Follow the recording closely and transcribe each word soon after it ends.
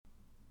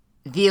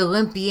The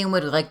Olympian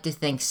would like to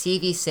thank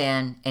CV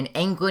San and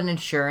England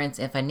Insurance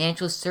and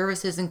Financial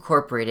Services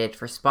Incorporated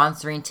for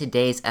sponsoring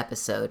today's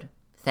episode.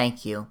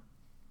 Thank you.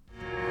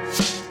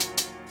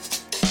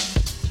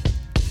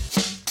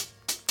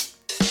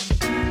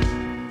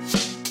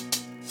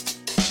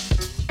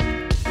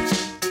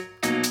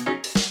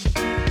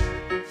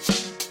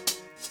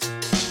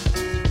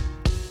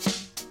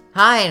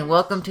 Hi, and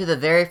welcome to the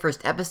very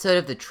first episode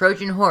of The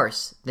Trojan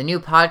Horse, the new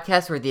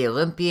podcast where the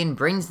Olympian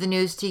brings the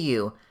news to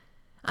you.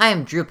 I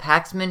am Drew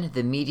Paxman,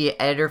 the media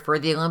editor for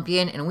The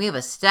Olympian, and we have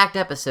a stacked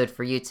episode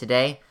for you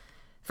today.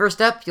 First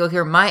up, you'll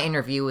hear my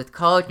interview with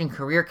college and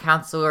career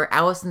counselor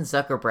Allison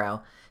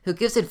Zuckerbrow, who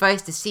gives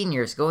advice to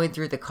seniors going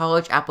through the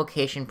college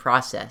application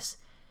process.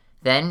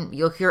 Then,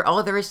 you'll hear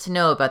all there is to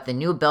know about the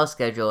new bell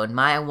schedule in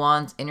Maya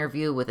Wan's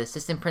interview with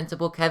assistant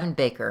principal Kevin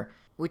Baker,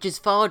 which is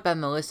followed by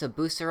Melissa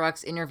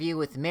Busarak's interview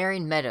with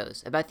Marion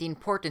Meadows about the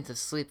importance of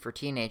sleep for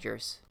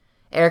teenagers.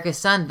 Erica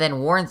Sun then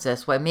warns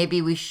us why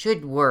maybe we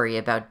should worry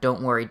about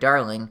Don't Worry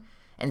Darling,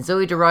 and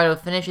Zoe Dorado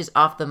finishes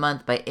off the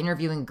month by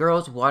interviewing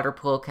girls water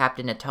polo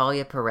captain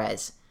Natalia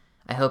Perez.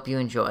 I hope you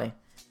enjoy.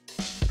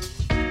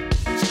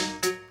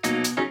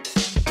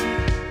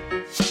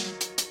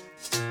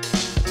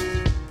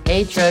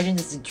 Hey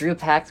Trojans, this is Drew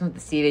Paxman with the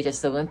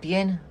CVHS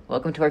Olympian.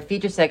 Welcome to our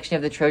feature section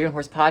of the Trojan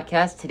Horse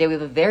podcast. Today we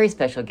have a very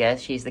special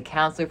guest. She's the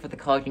counselor for the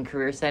College and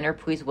Career Center.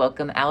 Please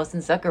welcome Allison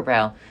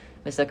Zuckerbrow.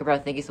 Ms.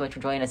 Zuckerbrow, thank you so much for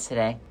joining us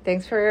today.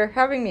 Thanks for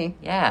having me.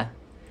 Yeah.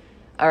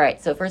 All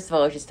right, so first of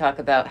all, let's just talk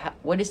about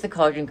what is the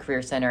College and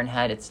Career Center and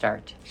how did it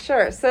start?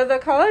 Sure. So the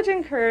College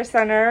and Career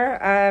Center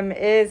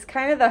is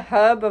kind of the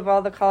hub of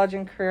all the college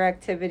and career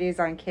activities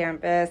on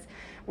campus,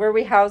 where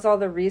we house all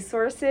the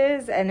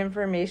resources and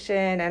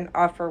information and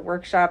offer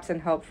workshops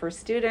and help for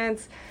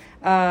students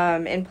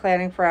in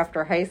planning for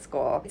after high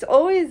school. It's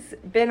always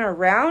been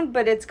around,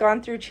 but it's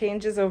gone through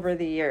changes over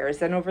the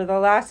years. And over the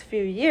last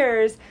few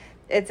years,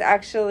 it's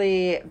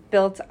actually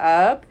built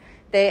up.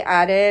 They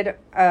added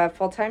a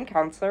full-time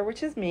counselor,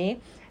 which is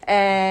me.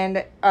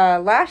 And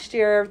last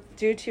year,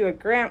 due to a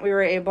grant, we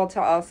were able to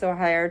also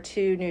hire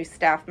 2 new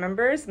staff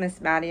members,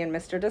 Miss Maddie and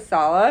Mr.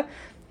 DeSala,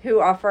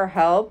 who offer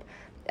help,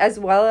 as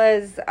well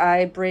as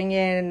I bring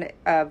in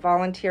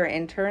volunteer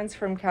interns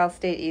from Cal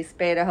State East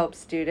Bay to help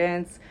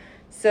students.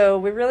 So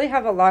we really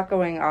have a lot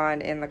going on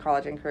in the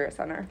College and Career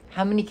Center.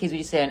 How many kids would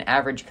you say on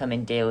average come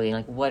in daily?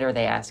 Like, what are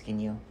they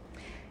asking you?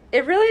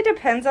 It really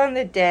depends on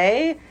the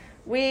day.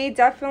 We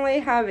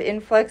definitely have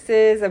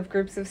influxes of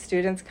groups of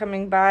students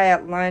coming by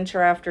at lunch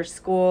or after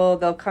school.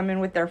 They'll come in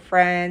with their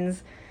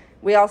friends.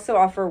 We also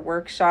offer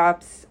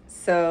workshops,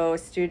 so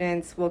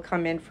students will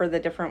come in for the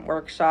different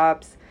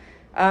workshops.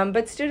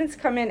 But students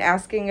come in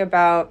asking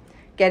about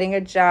getting a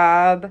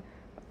job,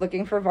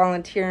 looking for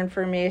volunteer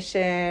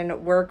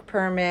information, work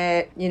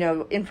permit,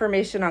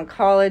 information on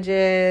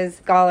colleges,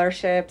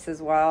 scholarships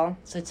as well.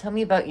 So tell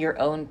me about your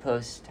own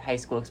post-high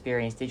school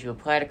experience. Did you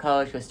apply to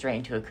college, go straight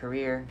into a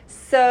career?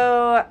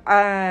 So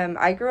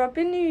I grew up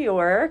in New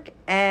York,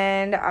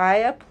 and I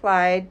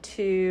applied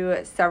to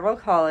several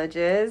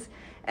colleges,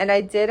 and I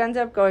did end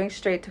up going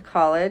straight to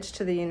college,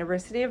 to the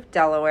University of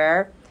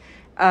Delaware,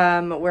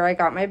 where I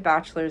got my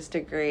bachelor's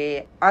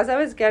degree. As I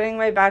was getting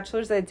my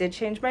bachelor's, I did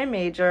change my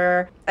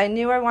major. I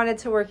knew I wanted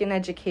to work in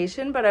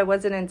education, but I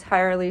wasn't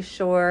entirely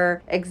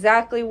sure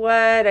exactly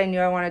what. I knew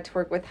I wanted to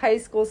work with high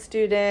school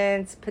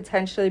students,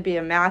 potentially be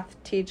a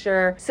math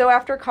teacher. So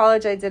after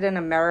college, I did an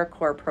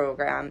AmeriCorps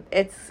program.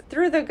 It's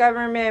through the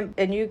government,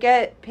 and you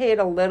get paid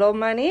a little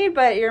money,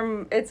 but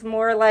it's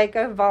more like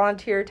a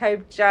volunteer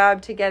type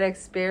job to get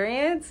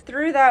experience.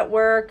 Through that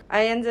work,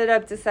 I ended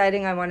up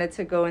deciding I wanted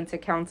to go into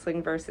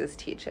counseling versus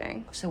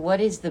teaching. So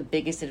what is the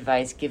biggest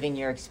advice, given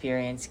your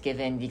experience,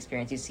 given the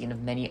experience you've seen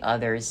of many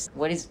others,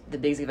 what is the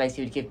biggest advice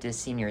you would give to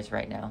seniors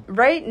right now?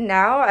 Right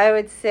now, I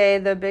would say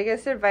the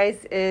biggest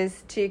advice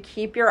is to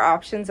keep your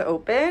options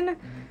open,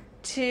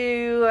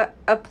 to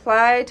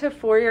apply to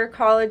 4-year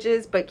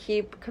colleges, but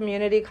keep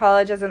community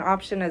college as an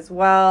option as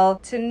well,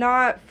 to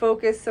not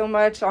focus so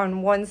much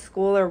on one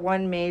school or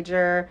one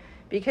major,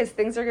 because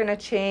things are going to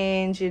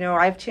change.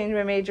 I've changed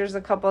my majors a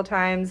couple of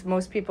times.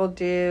 Most people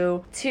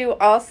do. To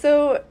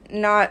also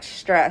not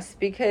stress,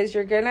 because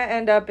you're going to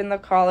end up in the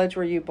college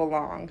where you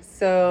belong.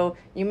 So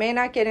you may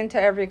not get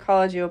into every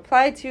college you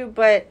apply to,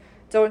 but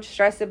don't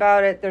stress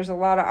about it. There's a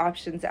lot of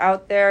options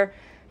out there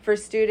for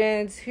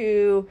students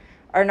who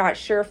are not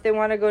sure if they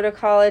want to go to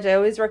college. I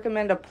always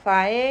recommend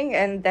applying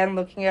and then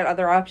looking at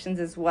other options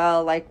as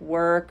well, like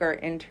work or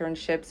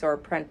internships or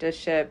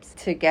apprenticeships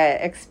to get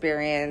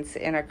experience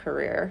in a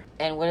career.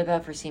 And what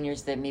about for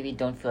seniors that maybe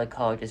don't feel like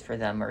college is for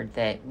them, or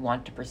that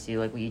want to pursue,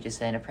 like what you just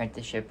said, an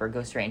apprenticeship or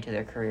go straight into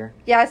their career?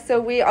 Yeah,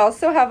 so we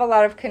also have a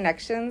lot of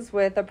connections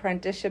with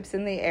apprenticeships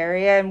in the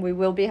area, and we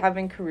will be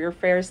having career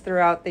fairs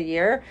throughout the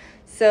year.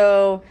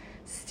 So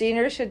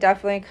seniors should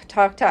definitely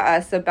talk to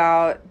us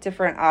about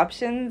different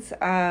options.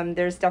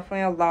 There's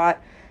definitely a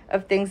lot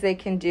of things they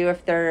can do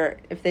if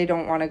they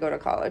don't want to go to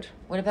college.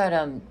 What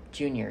about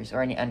juniors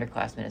or any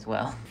underclassmen as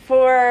well?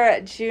 For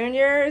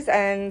juniors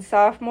and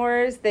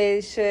sophomores,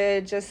 they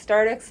should just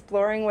start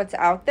exploring what's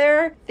out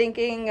there,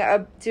 thinking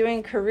of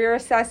doing career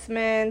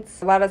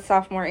assessments. A lot of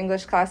sophomore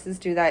English classes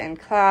do that in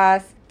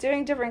class.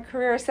 Doing different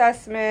career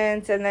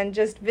assessments, and then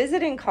just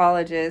visiting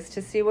colleges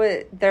to see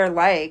what they're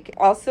like.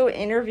 Also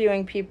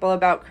interviewing people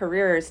about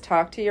careers.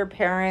 Talk to your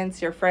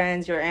parents, your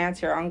friends, your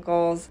aunts, your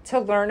uncles to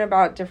learn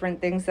about different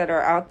things that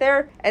are out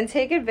there, and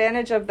take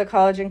advantage of the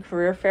college and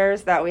career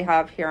fairs that we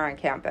have here on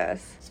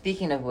campus.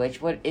 Speaking of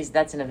which,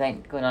 that's an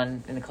event going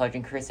on in the College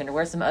and Career Center.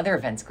 Where are some other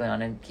events going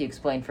on? And can you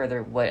explain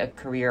further what a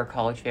career or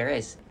college fair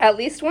is? At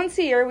least once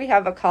a year, we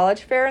have a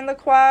college fair in the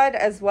quad,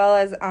 as well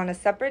as on a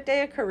separate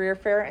day, a career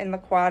fair in the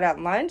quad at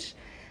lunch.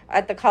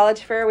 At the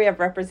college fair, we have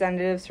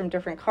representatives from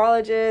different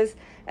colleges.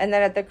 And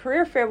then at the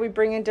career fair, we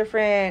bring in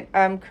different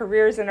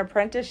careers and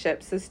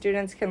apprenticeships so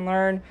students can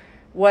learn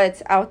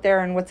what's out there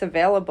and what's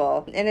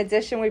available. In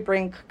addition, we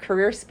bring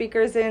career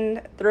speakers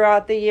in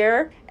throughout the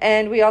year,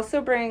 and we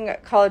also bring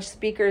college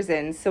speakers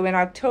in. So in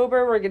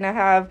October, we're going to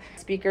have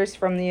speakers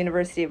from the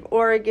University of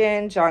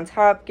Oregon, Johns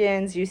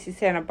Hopkins, UC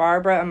Santa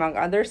Barbara, among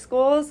other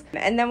schools.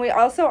 And then we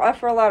also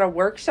offer a lot of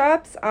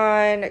workshops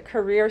on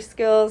career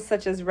skills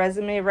such as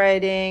resume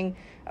writing,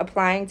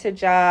 applying to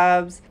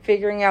jobs,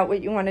 figuring out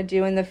what you want to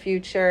do in the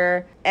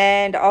future,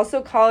 and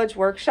also college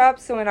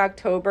workshops. So in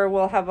October,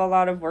 we'll have a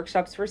lot of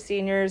workshops for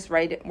seniors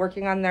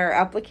working on their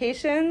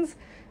application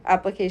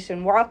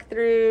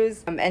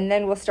walkthroughs, and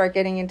then we'll start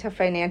getting into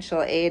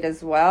financial aid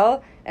as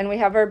well. And we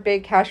have our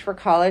big Cash for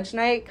College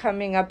night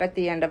coming up at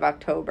the end of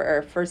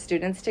October for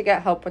students to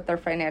get help with their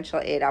financial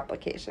aid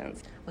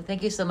applications. Well,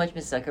 thank you so much,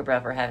 Ms.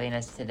 Zuckerbrow, for having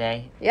us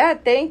today. Yeah,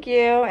 thank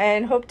you,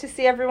 and hope to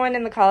see everyone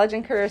in the College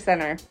and Career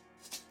Center.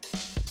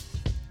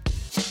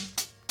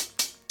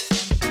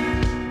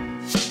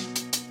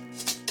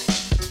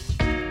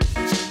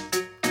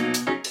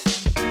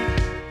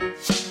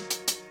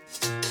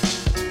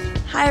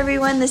 Hi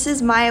everyone, this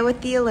is Maya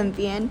with The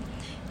Olympian.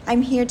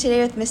 I'm here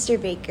today with Mr.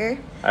 Baker.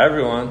 Hi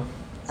everyone.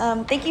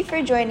 Thank you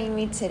for joining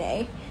me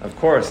today. Of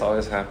course,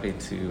 always happy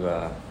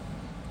to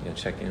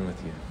check in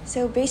with you.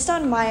 So based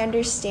on my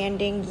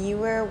understanding, you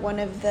were one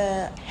of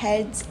the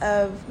heads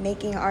of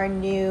making our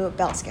new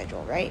bell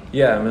schedule, right?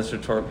 Yeah, Mr.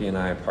 Torpy and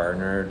I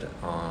partnered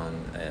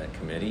on a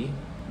committee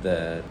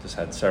that just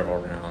had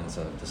several rounds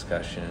of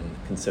discussion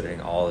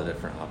considering all the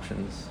different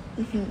options.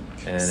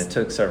 Mm-hmm. And it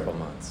took several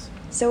months.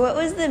 So what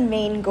was the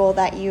main goal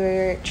that you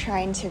were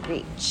trying to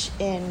reach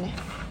in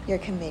your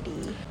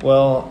committee?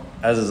 Well,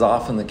 as is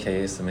often the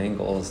case, the main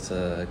goal is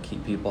to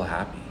keep people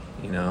happy.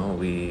 You know,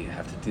 we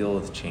have to deal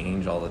with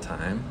change all the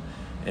time,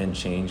 and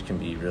change can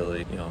be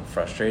really,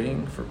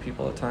 frustrating for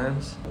people at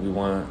times. We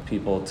want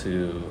people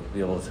to be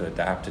able to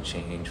adapt to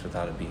change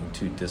without it being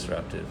too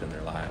disruptive in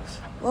their lives.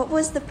 What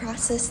was the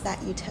process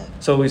that you took?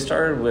 So we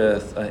started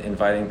with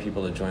inviting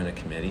people to join a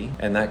committee,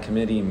 and that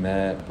committee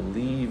met, I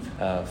believe,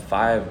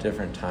 5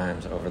 different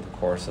times over the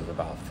course of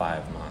about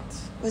 5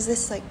 months. Was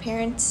this like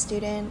parents,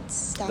 students,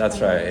 staff That's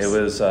members? right.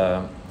 It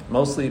was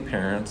mostly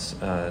parents,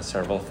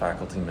 several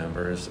faculty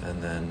members,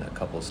 and then a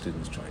couple of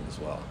students joined as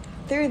well.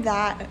 Through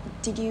that,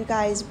 did you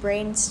guys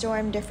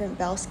brainstorm different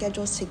bell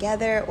schedules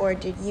together, or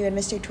did you and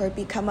Mr.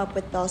 Torpy come up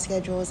with bell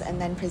schedules and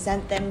then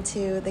present them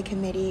to the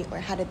committee, or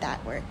how did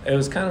that work? It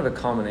was kind of a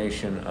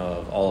combination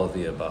of all of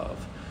the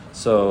above.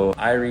 So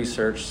I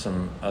researched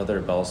some other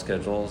bell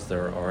schedules that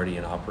were already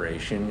in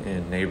operation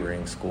in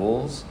neighboring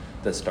schools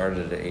that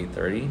started at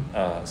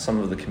 8:30. Some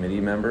of the committee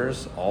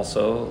members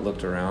also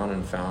looked around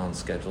and found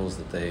schedules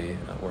that they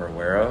were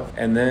aware of.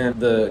 And then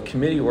the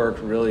committee work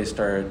really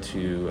started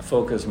to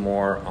focus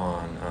more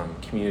on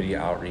community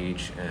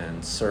outreach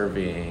and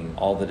surveying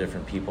all the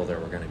different people that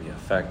were going to be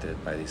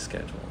affected by these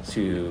schedules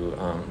to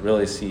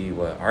really see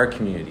what our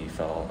community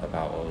felt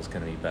about what was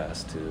going to be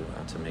best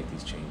to make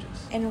these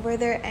changes. And were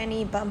there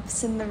any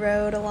bumps in the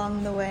road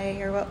along the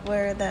way, or what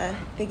were the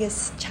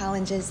biggest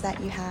challenges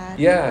that you had?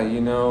 Yeah,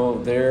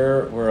 there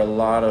were a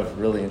lot of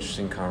really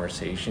interesting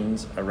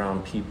conversations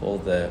around people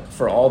that,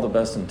 for all the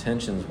best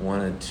intentions,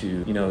 wanted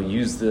to,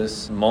 use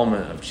this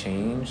moment of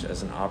change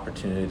as an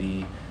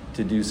opportunity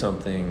to do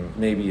something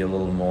maybe a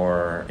little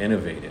more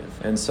innovative.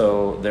 And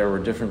so there were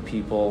different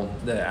people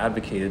that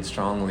advocated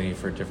strongly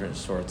for different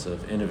sorts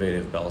of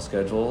innovative bell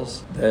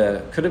schedules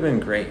that could have been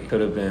great,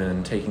 could have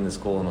been taking the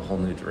school in a whole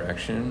new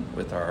direction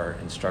with our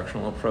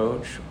instructional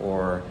approach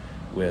or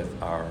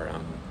with our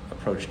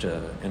approach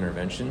to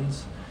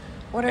interventions.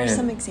 What are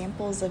some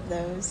examples of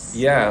those?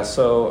 Yeah,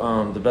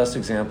 so the best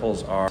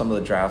examples are some of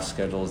the draft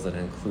schedules that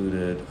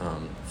included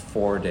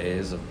 4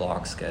 days of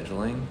block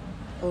scheduling.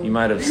 You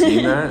might have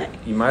seen that.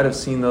 You might have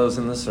seen those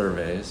in the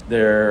surveys.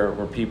 There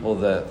were people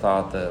that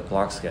thought that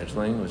block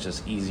scheduling was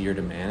just easier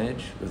to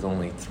manage with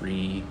only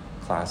 3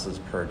 classes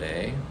per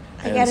day.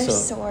 I get a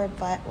sore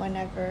butt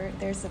whenever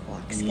there's a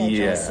block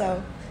schedule,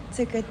 so it's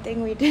a good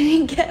thing we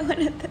didn't get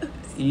one of those.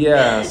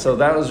 Yeah, so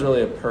that was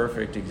really a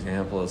perfect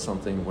example of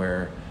something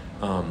where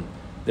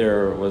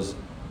there was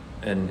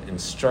an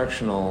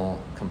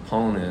instructional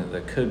component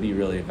that could be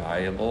really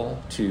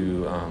valuable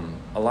to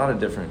a lot of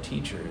different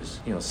teachers.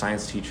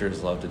 Science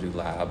teachers love to do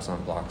labs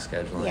on block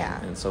scheduling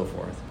and so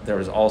forth. There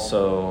was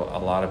also a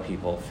lot of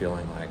people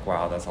feeling like,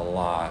 wow, that's a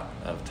lot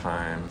of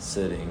time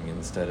sitting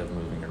instead of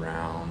moving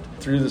around.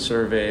 Through the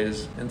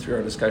surveys and through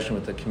our discussion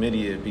with the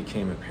committee, it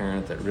became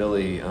apparent that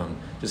really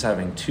just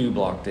having 2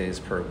 block days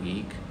per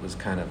week was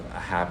kind of a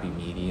happy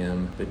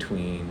medium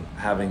between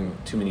having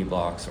too many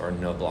blocks or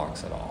no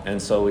blocks at all.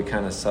 And so we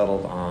kind of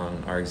settled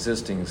on our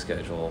existing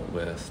schedule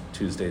with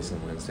Tuesdays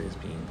and Wednesdays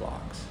being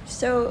blocks.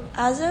 So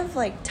as of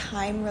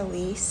time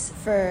release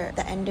for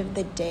the end of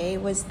the day,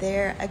 was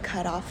there a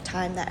cutoff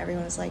time that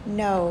everyone was like,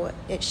 no,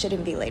 it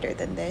shouldn't be later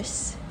than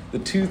this? The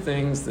 2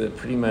 things that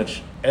pretty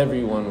much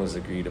everyone was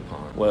agreed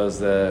upon was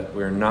that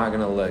we're not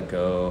going to let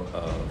go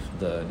of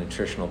the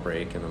nutritional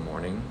break in the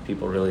morning.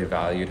 People really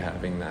valued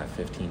having that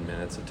 15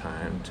 minutes of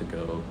time to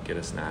go get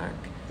a snack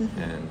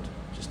and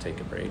just take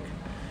a break.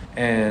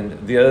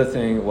 And the other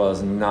thing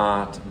was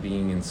not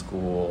being in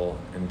school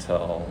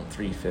until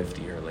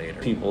 3:50 or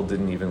later. People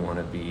didn't even want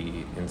to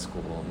be in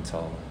school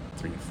until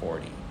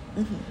 3:40.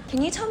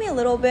 Can you tell me a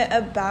little bit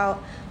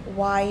about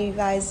why you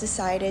guys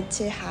decided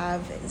to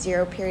have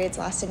 0 periods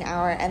last an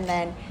hour and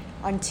then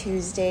on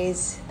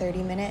Tuesdays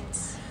 30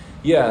 minutes?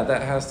 Yeah,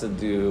 that has to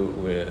do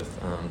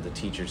with the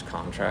teacher's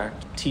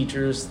contract.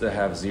 Teachers that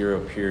have 0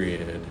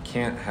 period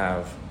can't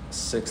have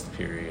 6th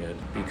period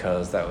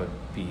because that would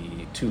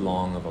be too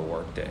long of a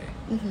work day.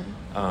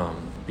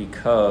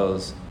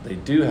 Because they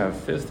do have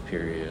 5th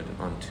period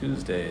on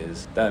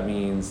Tuesdays, that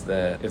means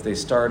that if they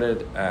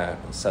started at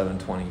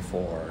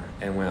 7:24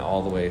 and went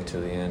all the way to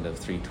the end of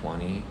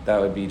 3:20, that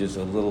would be just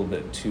a little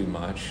bit too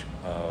much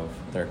of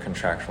their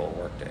contractual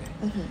workday.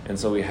 And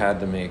so we had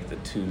to make the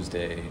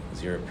Tuesday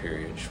 0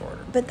 period shorter.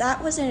 But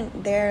that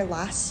wasn't there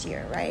last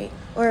year, right?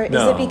 Or is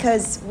No. it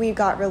because we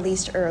got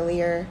released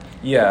earlier?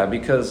 Yeah,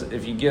 because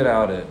if you get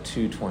out at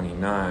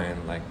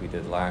 2:29 like we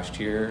did last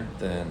year,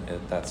 then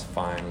that's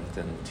fine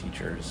within the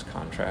teacher's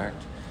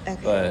contract. Okay.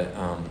 But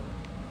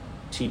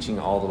teaching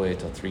all the way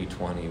till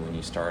 3:20 when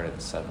you start at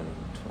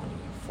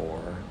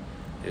 7:24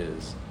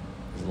 is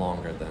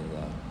longer than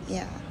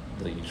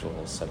the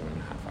usual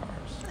 7.5 hours.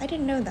 I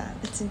didn't know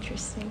that. That's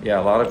interesting.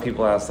 Yeah, a lot of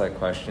people ask that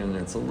question.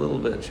 It's a little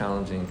bit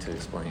challenging to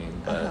explain,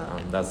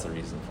 but that's the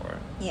reason for it.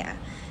 Yeah.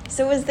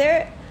 So was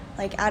there,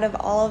 out of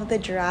all of the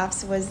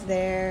drafts, was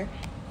there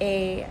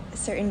a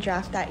certain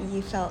draft that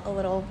you felt a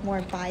little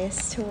more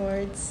biased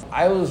towards?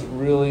 I was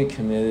really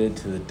committed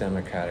to the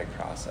democratic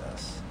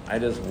process. I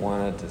just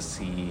wanted to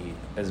see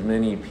as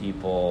many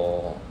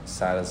people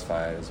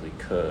satisfied as we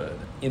could.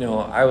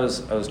 I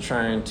was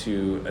trying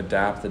to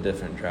adapt the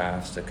different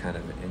drafts to kind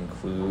of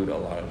include a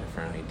lot of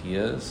different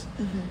ideas.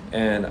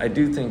 And I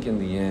do think in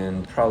the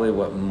end, probably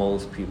what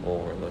most people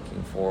were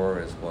looking for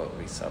is what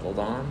we settled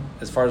on.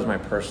 As far as my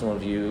personal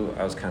view,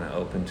 I was kind of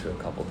open to a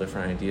couple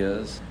different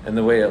ideas. And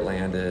the way it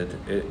landed,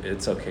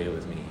 it's okay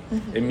with me.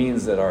 It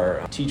means that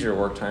our teacher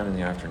work time in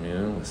the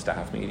afternoon with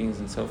staff meetings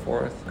and so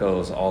forth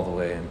goes all the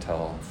way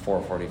until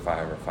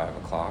 4:45 or 5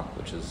 o'clock,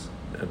 which is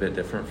a bit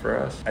different for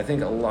us. I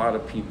think a lot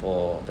of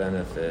people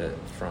benefit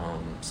from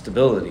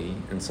stability,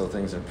 and so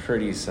things are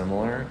pretty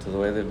similar to the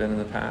way they've been in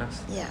the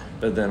past. Yeah.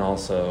 But then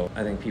also,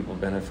 I think people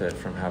benefit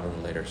from having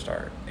a later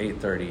start.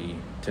 8:30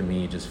 to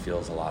me just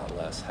feels a lot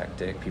less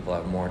hectic. People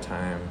have more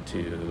time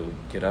to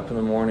get up in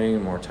the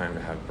morning, more time to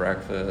have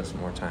breakfast,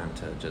 more time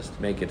to just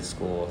make it to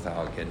school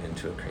without getting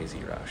into a crazy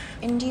rush.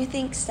 And do you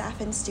think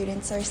staff and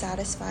students are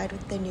satisfied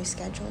with the new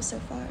schedule so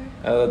far?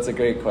 That's a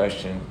great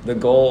question. The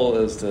goal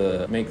is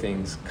to make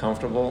things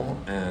comfortable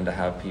and to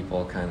have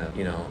people kind of,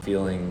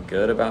 feeling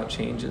good about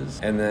changes.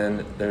 And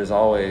then there's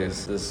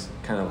always this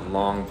kind of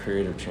long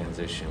period of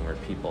transition where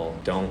people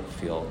don't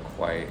feel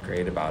quite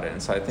great about it.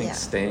 And so I think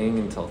staying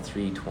until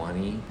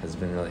 3:20 has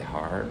been really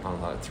hard. On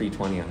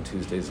 3:20 on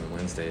Tuesdays and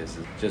Wednesdays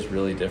is just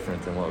really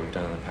different than what we've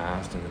done in the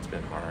past, and it's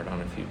been hard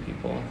on a few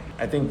people.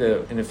 I think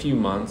that in a few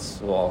months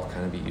we'll all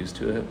kind of be used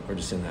to it. We're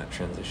just in that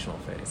transitional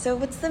phase. So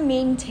what's the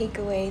main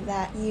takeaway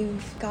that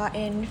you've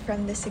gotten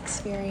from this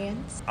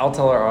experience? I'll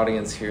tell our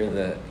audience here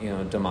that,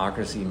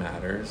 democracy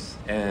matters,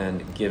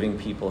 and giving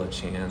people a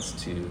chance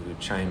to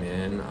chime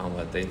in on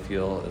what they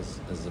feel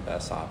is the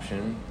best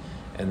option,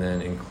 and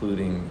then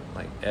including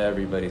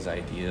everybody's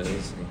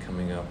ideas and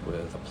coming up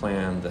with a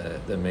plan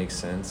that makes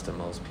sense to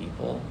most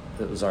people.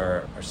 That was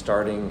our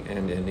starting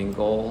and ending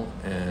goal,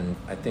 and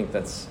I think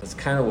that's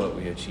kind of what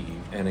we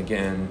achieved. And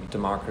again,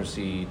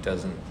 democracy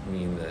doesn't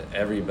mean that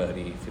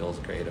everybody feels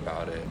great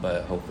about it,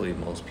 but hopefully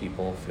most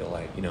people feel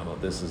like,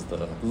 this is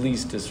the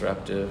least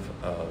disruptive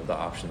of the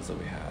options that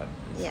we had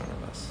in front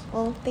of us.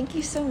 Well, thank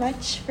you so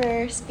much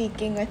for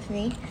speaking with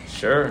me.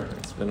 Sure,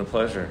 it's been a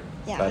pleasure.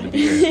 Yeah. Glad to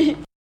be here.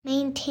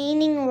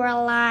 Maintaining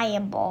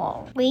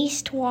reliable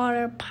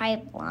wastewater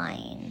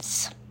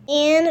pipelines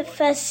and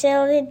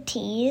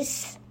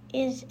facilities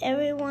is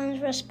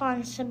everyone's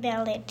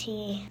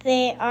responsibility.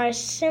 They are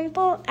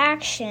simple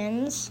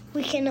actions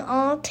we can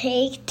all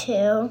take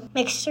to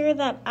make sure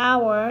that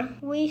our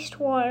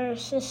wastewater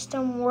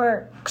system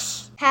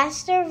works.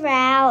 Pastor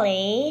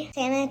Valley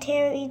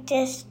Sanitary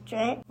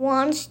District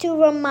wants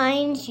to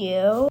remind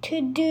you to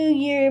do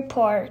your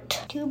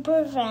part to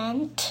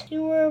prevent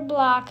sewer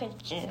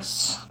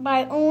blockages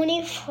by only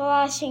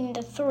flossing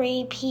the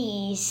 3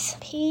 P's: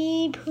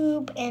 pee,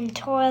 poop, and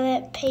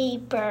toilet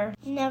paper,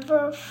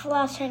 never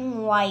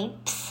flossing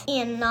wipes,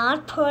 and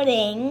not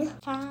putting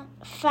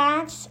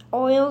fats,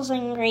 oils,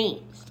 and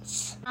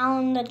grease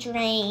down the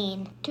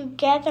drain.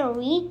 Together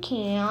we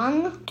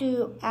can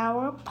do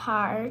our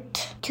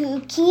part to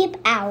keep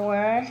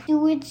our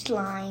sewage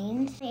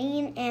lines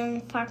clean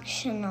and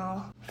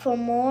functional. For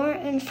more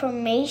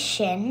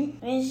information,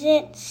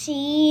 visit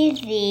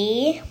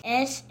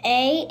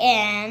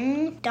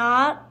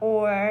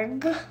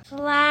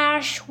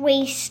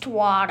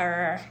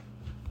cvsan.org/wastewater.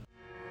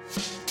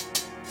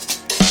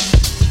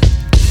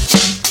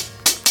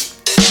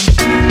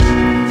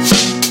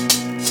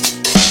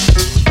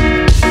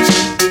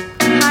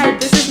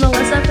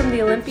 From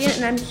the Olympian,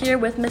 and I'm here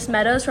with Miss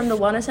Meadows from the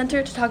Wellness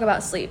Center to talk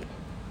about sleep.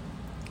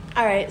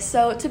 All right,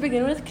 so to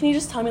begin with, can you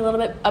just tell me a little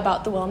bit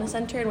about the Wellness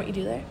Center and what you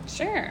do there?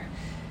 Sure.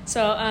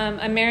 So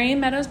I'm Marian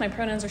Meadows. My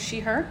pronouns are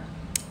she, her,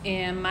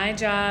 and my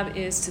job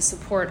is to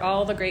support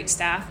all the great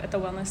staff at the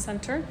Wellness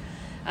Center.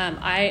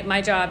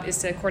 My job is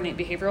to coordinate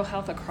behavioral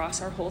health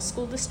across our whole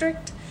school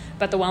district,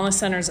 but the Wellness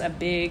Center is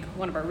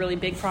one of our really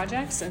big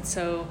projects, and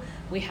so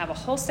we have a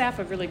whole staff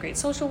of really great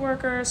social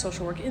workers,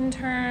 social work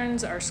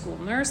interns. Our school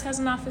nurse has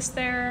an office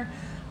there,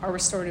 our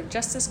restorative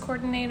justice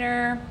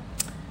coordinator.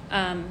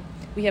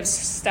 We have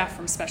staff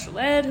from special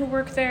ed who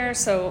work there.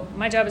 So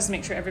my job is to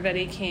make sure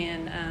everybody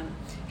can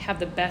have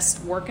the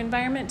best work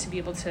environment to be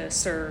able to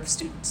serve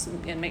students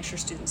and make sure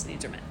students'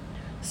 needs are met.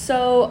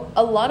 So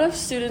a lot of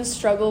students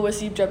struggle with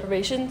sleep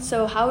deprivation.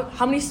 So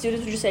how many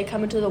students would you say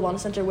come into the Wellness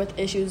Center with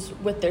issues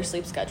with their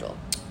sleep schedule?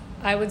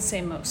 I would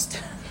say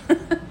most.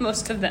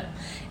 Most of them.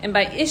 And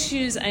by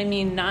issues, I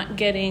mean not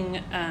getting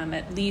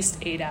at least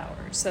 8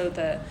 hours. So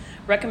the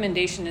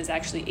recommendation is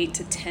actually 8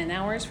 to 10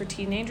 hours for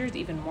teenagers,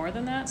 even more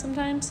than that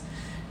sometimes.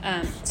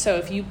 So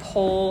if you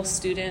poll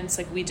students,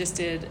 like we just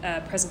did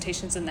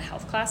presentations in the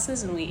health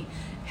classes, and we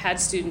had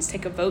students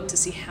take a vote to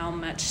see how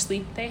much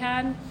sleep they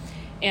had.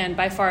 And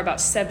by far, about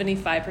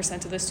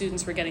 75% of the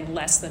students were getting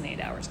less than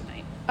 8 hours a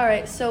night. All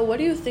right, so what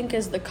do you think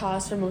is the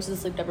cause for most of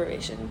the sleep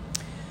deprivation?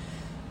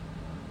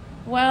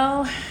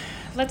 Well,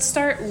 let's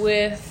start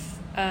with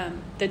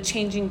the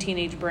changing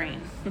teenage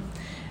brain.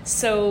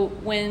 So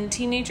when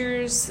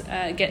teenagers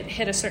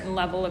hit a certain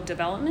level of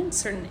development,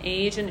 certain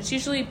age, and it's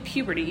usually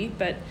puberty,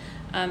 but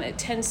it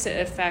tends to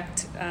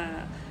affect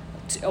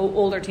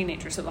older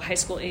teenagers, so the high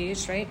school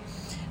age, right?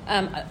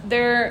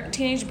 Their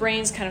teenage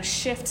brains kind of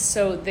shift,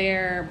 so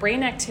their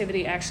brain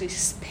activity actually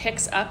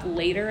picks up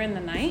later in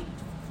the night.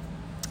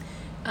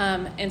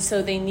 And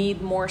so they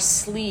need more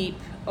sleep,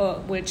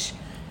 which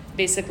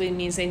basically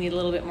means they need a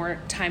little bit more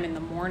time in the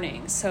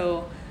morning.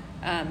 So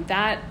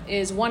that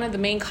is one of the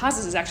main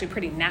causes, is actually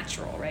pretty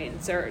natural, right?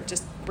 It's their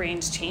just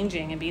brains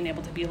changing and being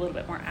able to be a little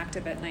bit more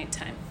active at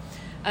nighttime.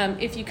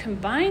 If you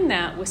combine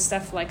that with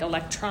stuff like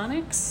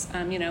electronics,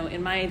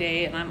 in my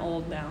day, and I'm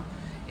old now,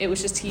 it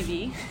was just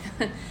TV.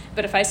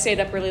 But if I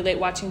stayed up really late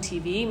watching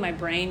TV, my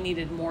brain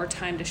needed more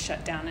time to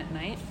shut down at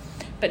night.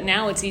 But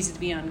now it's easy to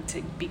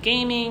be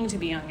gaming, to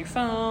be on your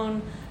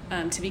phone,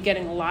 to be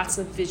getting lots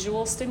of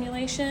visual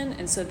stimulation.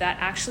 And so that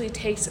actually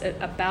takes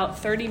about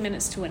 30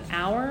 minutes to an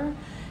hour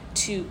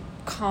to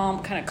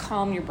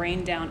calm your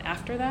brain down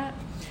after that.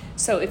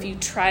 So if you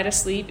try to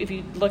sleep, if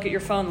you look at your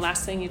phone,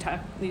 last thing you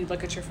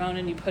look at your phone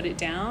and you put it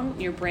down,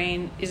 your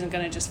brain isn't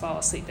going to just fall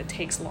asleep. It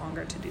takes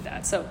longer to do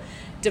that. So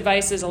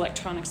devices,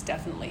 electronics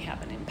definitely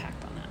have an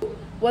impact on that.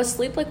 Was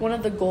sleep like one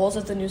of the goals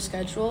of the new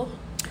schedule?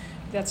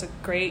 That's a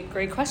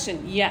great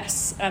question.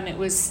 Yes, it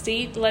was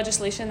state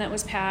legislation that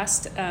was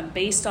passed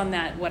based on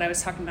that, what I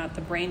was talking about,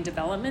 the brain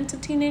development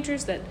of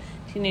teenagers, that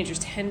teenagers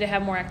tend to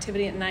have more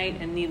activity at night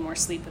and need more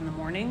sleep in the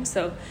morning.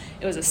 So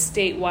it was a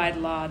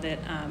statewide law that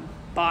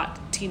bought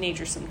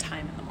teenagers some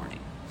time in the morning.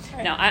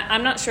 Right. Now,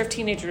 I'm not sure if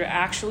teenagers are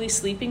actually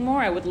sleeping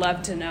more. I would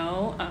love to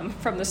know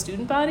from the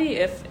student body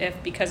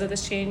if because of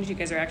this change you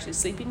guys are actually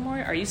sleeping more.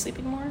 Are you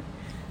sleeping more?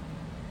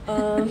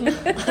 I'm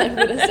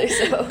gonna say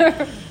so.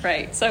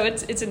 Right. So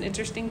it's an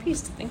interesting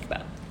piece to think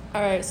about.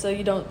 All right. So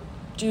you don't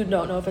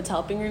know if it's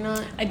helping or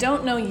not? I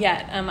don't know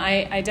yet.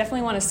 I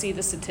definitely want to see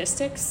the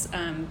statistics,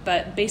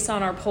 but based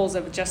on our polls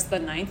of just the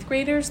 9th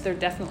graders, they're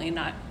definitely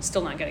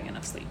still not getting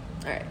enough sleep.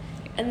 All right.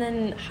 And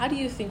then how do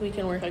you think we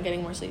can work on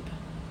getting more sleep?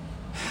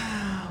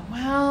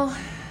 Well,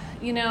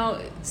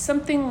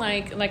 something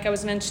like I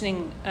was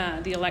mentioning,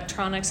 the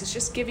electronics, is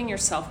just giving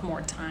yourself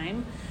more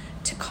time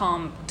to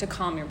calm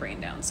your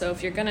brain down. So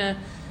if you're gonna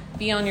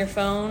be on your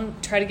phone,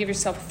 try to give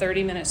yourself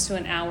 30 minutes to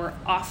an hour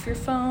off your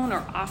phone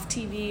or off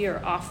TV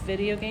or off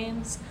video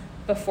games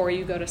before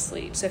you go to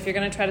sleep. So if you're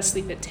gonna try to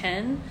sleep at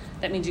 10,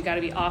 that means you got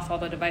to be off all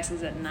the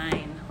devices at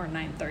 9 or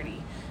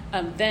 9:30.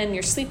 Then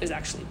your sleep is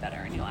actually better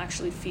and you'll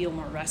actually feel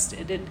more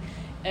rested.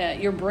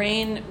 your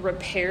brain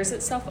repairs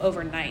itself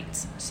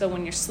overnight. So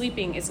when you're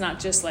sleeping, it's not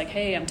just like,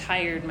 hey, I'm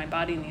tired, my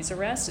body needs a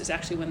rest. It's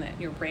actually when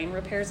your brain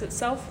repairs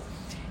itself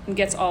and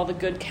gets all the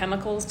good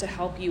chemicals to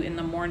help you in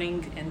the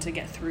morning and to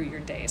get through your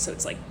day. So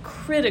it's like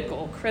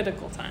critical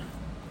time.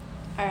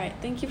 All right,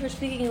 thank you for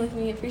speaking with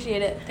me.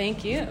 Appreciate it.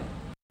 Thank you.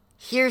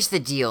 Here's the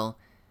deal.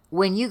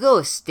 When you go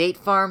with State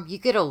Farm, you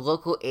get a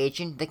local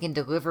agent that can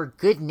deliver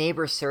good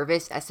neighbor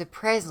service at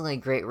surprisingly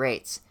great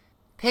rates.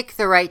 Pick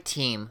the right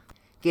team.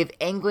 Give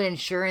Anglin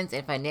Insurance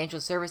and Financial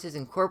Services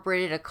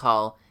Incorporated a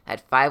call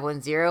at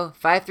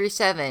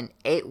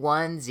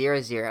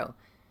 510-537-8100.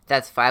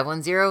 That's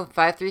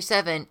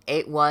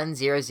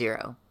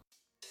 510-537-8100.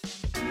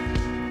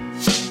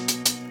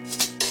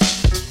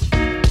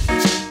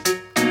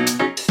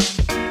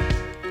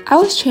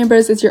 Alice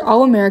Chambers is your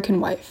all-American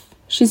wife.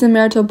 She's in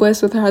marital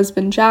bliss with her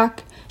husband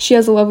Jack. She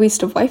has a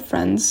loveliest of wife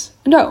friends.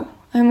 And oh,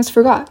 I almost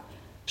forgot.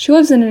 She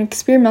lives in an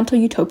experimental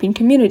utopian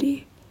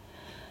community.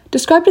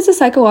 Described as a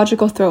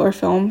psychological thriller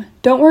film,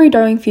 Don't Worry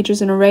Darling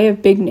features an array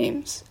of big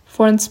names.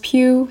 Florence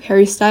Pugh,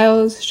 Harry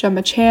Styles,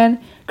 Gemma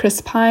Chan,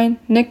 Chris Pine,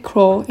 Nick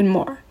Kroll, and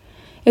more.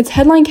 Its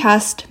headline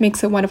cast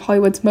makes it one of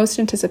Hollywood's most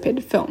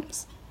anticipated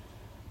films.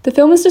 The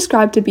film is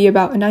described to be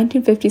about a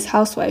 1950s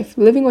housewife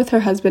living with her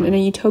husband in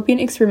a utopian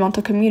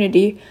experimental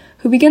community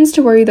who begins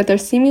to worry that their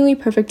seemingly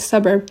perfect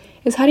suburb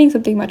is hiding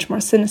something much more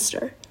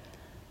sinister.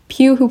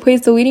 Pugh, who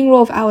plays the leading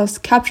role of Alice,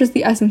 captures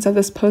the essence of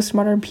this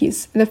postmodern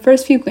piece in the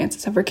first few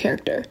glances of her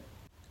character.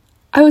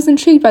 I was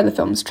intrigued by the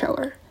film's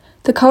trailer.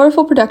 The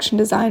colorful production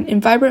design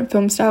and vibrant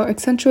film style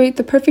accentuate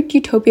the perfect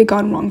utopia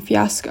gone wrong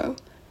fiasco.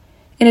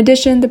 In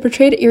addition, the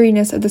portrayed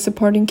eeriness of the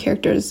supporting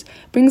characters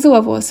brings a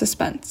level of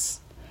suspense.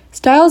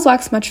 Styles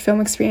lacks much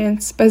film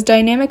experience, but his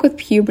dynamic with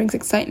Pugh brings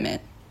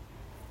excitement.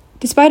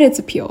 Despite its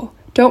appeal,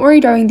 Don't Worry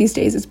Darling these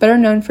days is better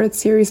known for its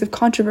series of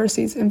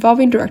controversies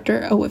involving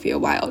director Olivia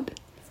Wilde.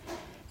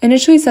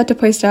 Initially set to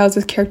play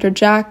Styles' character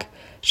Jack,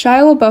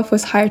 Shia LaBeouf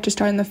was hired to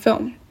star in the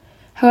film.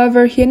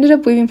 However, he ended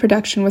up leaving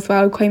production with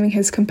Wilde claiming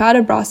his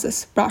combative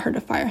bosses brought her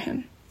to fire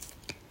him.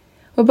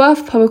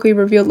 LaBeouf publicly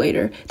revealed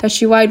later that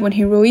she lied when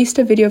he released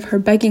a video of her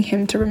begging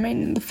him to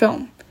remain in the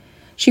film.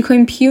 She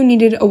claimed Pugh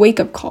needed a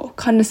wake-up call,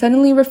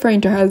 condescendingly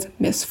referring to her as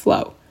Miss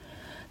Flo.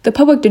 The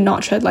public did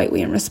not tread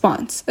lightly in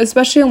response,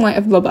 especially in light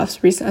of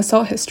LaBeouf's recent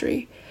assault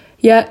history.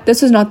 Yet,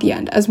 this was not the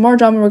end, as more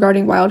drama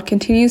regarding Wilde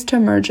continues to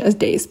emerge as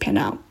days pan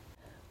out.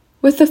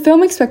 With the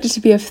film expected to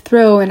be of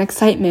thrill and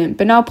excitement,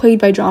 but now plagued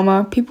by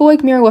drama, people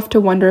like me are left to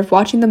wonder if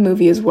watching the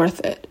movie is worth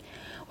it.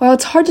 While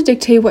it's hard to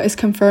dictate what is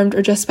confirmed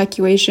or just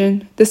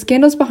speculation, the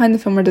scandals behind the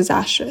film are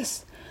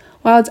disastrous,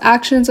 while its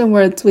actions and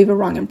words leave a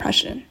wrong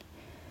impression.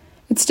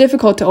 It's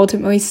difficult to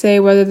ultimately say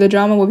whether the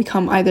drama will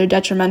become either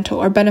detrimental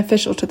or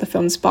beneficial to the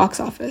film's box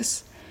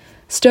office.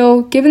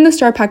 Still, given the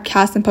star-packed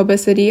cast and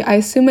publicity, I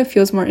assume it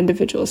feels more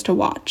individuals to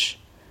watch.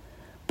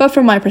 But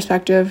from my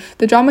perspective,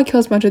 the drama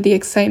kills much of the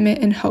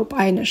excitement and hope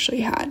I initially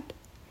had.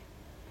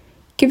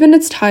 Given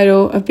its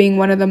title of being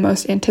one of the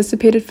most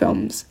anticipated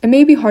films, it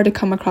may be hard to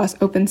come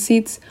across open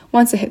seats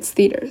once it hits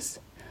theaters.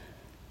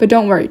 But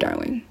don't worry,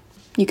 darling.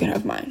 You can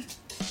have mine.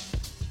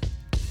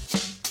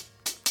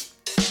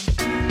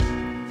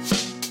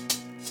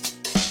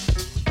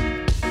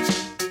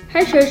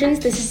 Hi Trojans,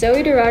 this is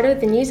Zoe Dorado,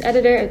 the news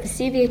editor of the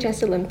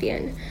CVHS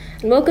Olympian,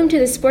 and welcome to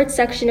the sports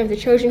section of the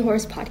Trojan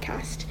Horse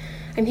podcast.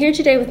 I'm here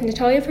today with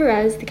Natalia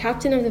Perez, the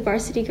captain of the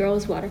varsity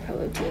girls water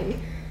polo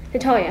team.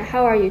 Natalia,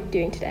 how are you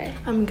doing today?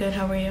 I'm good,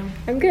 how are you?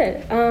 I'm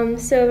good.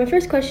 So my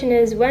first question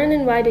is, when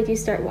and why did you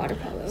start water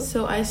polo?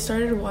 So I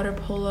started water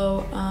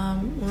polo, I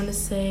want to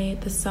say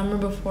the summer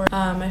before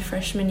my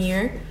freshman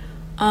year.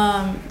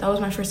 That was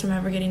my first time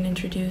ever getting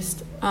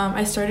introduced.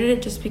 I started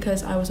it just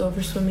because I was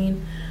over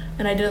swimming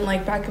and I didn't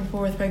like back and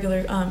forth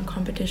regular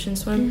competition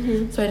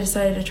swim, so I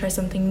decided to try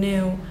something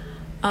new,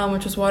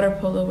 which was water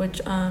polo, which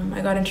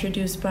I got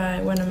introduced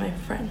by one of my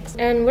friends.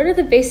 And what are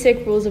the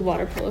basic rules of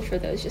water polo for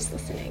those just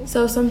listening?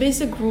 So some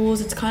basic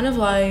rules, it's kind of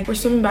like we're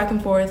swimming back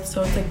and forth,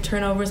 so it's like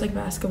turnovers like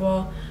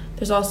basketball.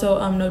 There's also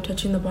no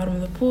touching the bottom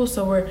of the pool,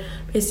 so we're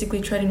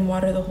basically treading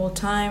water the whole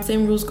time.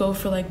 Same rules go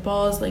for like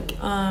balls, like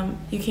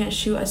you can't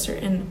shoot at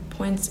certain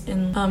points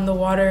in the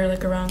water,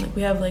 like around, like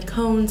we have like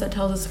cones that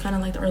tells us kind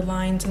of like our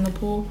lines in the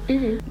pool.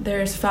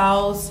 There's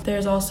fouls,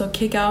 there's also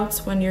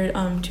kickouts when you're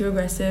too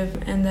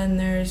aggressive, and then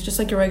there's just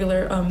like a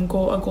regular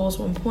goal, a goal is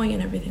 1 point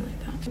and everything like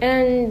that.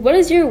 And what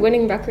is your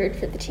winning record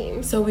for the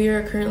team? So we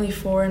are currently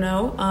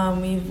 4-0.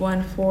 We've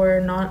won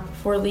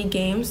four league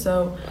games,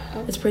 so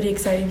it's pretty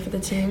exciting for the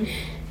team.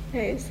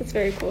 Nice, that's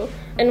very cool.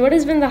 And what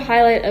has been the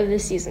highlight of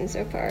this season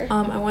so far?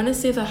 I want to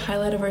say the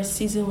highlight of our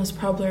season was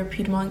probably our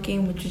Piedmont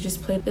game, which we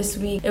just played this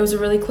week. It was a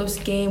really close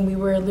game. We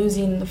were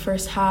losing the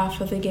first half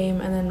of the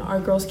game, and then our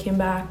girls came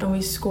back and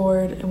we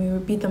scored and we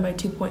beat them by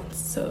 2 points.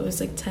 So it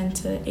was like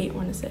 10-8, I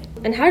want to say.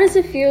 And how does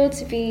it feel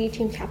to be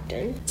team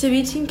captain? To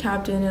be team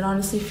captain, it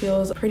honestly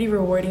feels pretty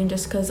rewarding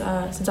just because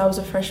since I was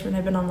a freshman,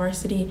 I've been on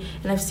varsity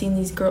and I've seen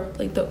these girls,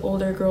 like the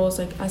older girls,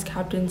 like as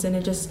captains, and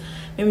it just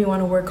made me want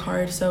to work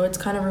hard. So it's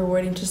kind of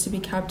rewarding to just to be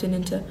captain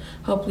and to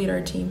help lead our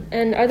team.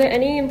 And are there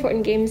any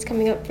important games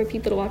coming up for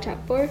people to watch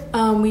out for?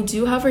 We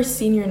do have our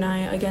senior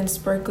night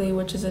against Berkeley,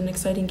 which is an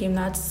exciting game.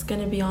 That's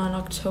going to be on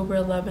October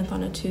 11th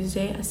on a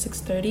Tuesday at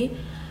 6:30.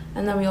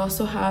 And then we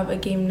also have a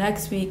game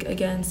next week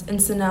against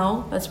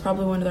Encinal. That's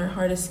probably one of their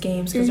hardest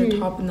games because they're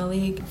top in the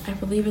league. I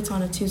believe it's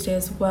on a Tuesday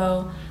as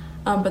well.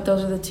 But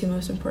those are the two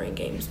most important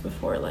games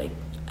before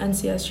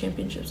NCS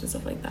championships and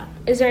stuff like that.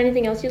 Is there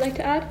anything else you'd like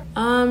to add?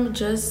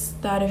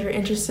 Just that if you're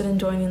interested in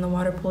joining the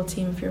water polo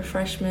team, if you're a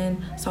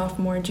freshman,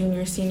 sophomore,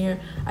 junior, senior,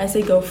 I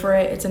say go for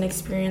it. It's an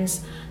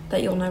experience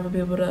that you'll never be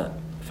able to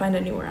find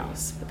anywhere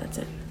else. But that's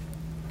it.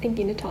 Thank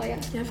you, Natalia.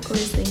 Yeah, of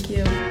course. Thank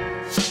you.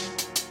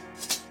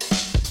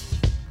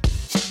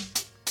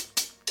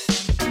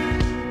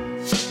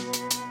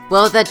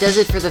 Well, that does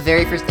it for the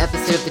very first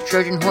episode of The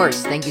Trojan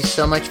Horse. Thank you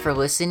so much for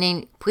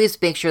listening. Please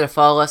make sure to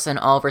follow us on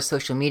all of our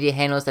social media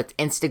handles. That's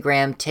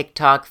Instagram,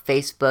 TikTok,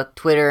 Facebook,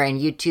 Twitter,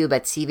 and YouTube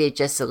at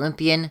CVHS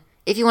Olympian.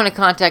 If you want to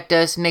contact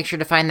us, make sure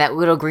to find that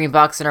little green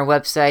box on our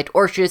website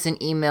or shoot us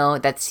an email.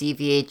 That's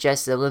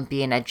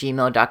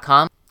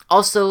cvhsolympian@gmail.com.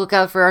 Also, look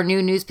out for our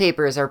new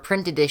newspapers, our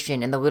print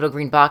edition, and the little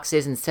green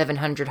boxes in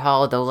 700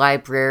 Hall, the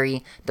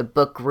library, the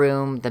book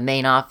room, the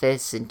main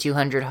office, and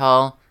 200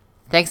 Hall.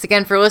 Thanks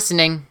again for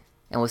listening,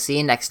 and we'll see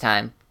you next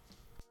time.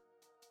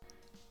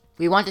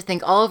 We want to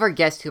thank all of our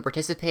guests who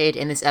participated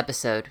in this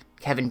episode: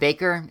 Kevin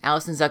Baker,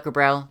 Allison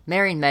Zuckerbrow,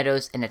 Marion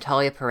Meadows, and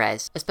Natalia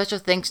Perez. A special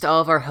thanks to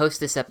all of our hosts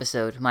this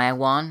episode: Maya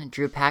Wan,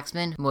 Drew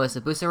Paxman, Melissa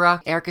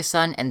Busarak, Erica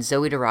Sun, and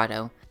Zoe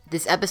Dorado.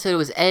 This episode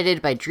was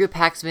edited by Drew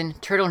Paxman,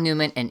 Turtle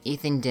Newman, and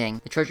Ethan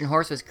Ding. The Trojan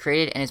Horse was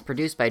created and is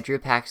produced by Drew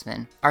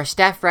Paxman. Our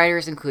staff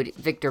writers include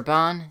Victor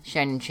Bond,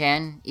 Shannon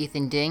Chan,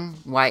 Ethan Ding,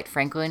 Wyatt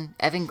Franklin,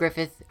 Evan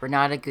Griffith,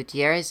 Renata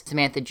Gutierrez,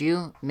 Samantha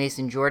Ju,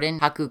 Mason Jordan,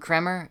 Haku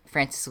Kremer,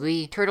 Francis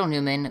Lee, Turtle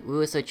Newman,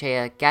 Louis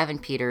Ochea, Gavin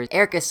Peters,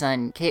 Erica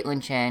Sun,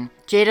 Caitlin Chan,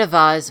 Jada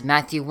Vaz,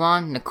 Matthew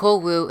Wan, Nicole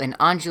Wu, and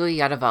Anjali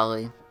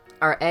Yadavali.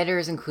 Our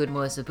editors include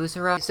Melissa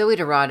Busarak, Zoe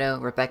Dorado,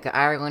 Rebecca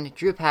Ireland,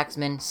 Drew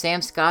Paxman,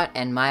 Sam Scott,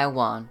 and Maya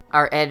Wan.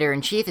 Our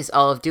editor-in-chief is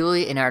Olive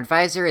Dooley, and our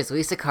advisor is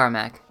Lisa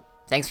Carmack.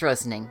 Thanks for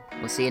listening.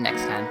 We'll see you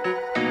next time.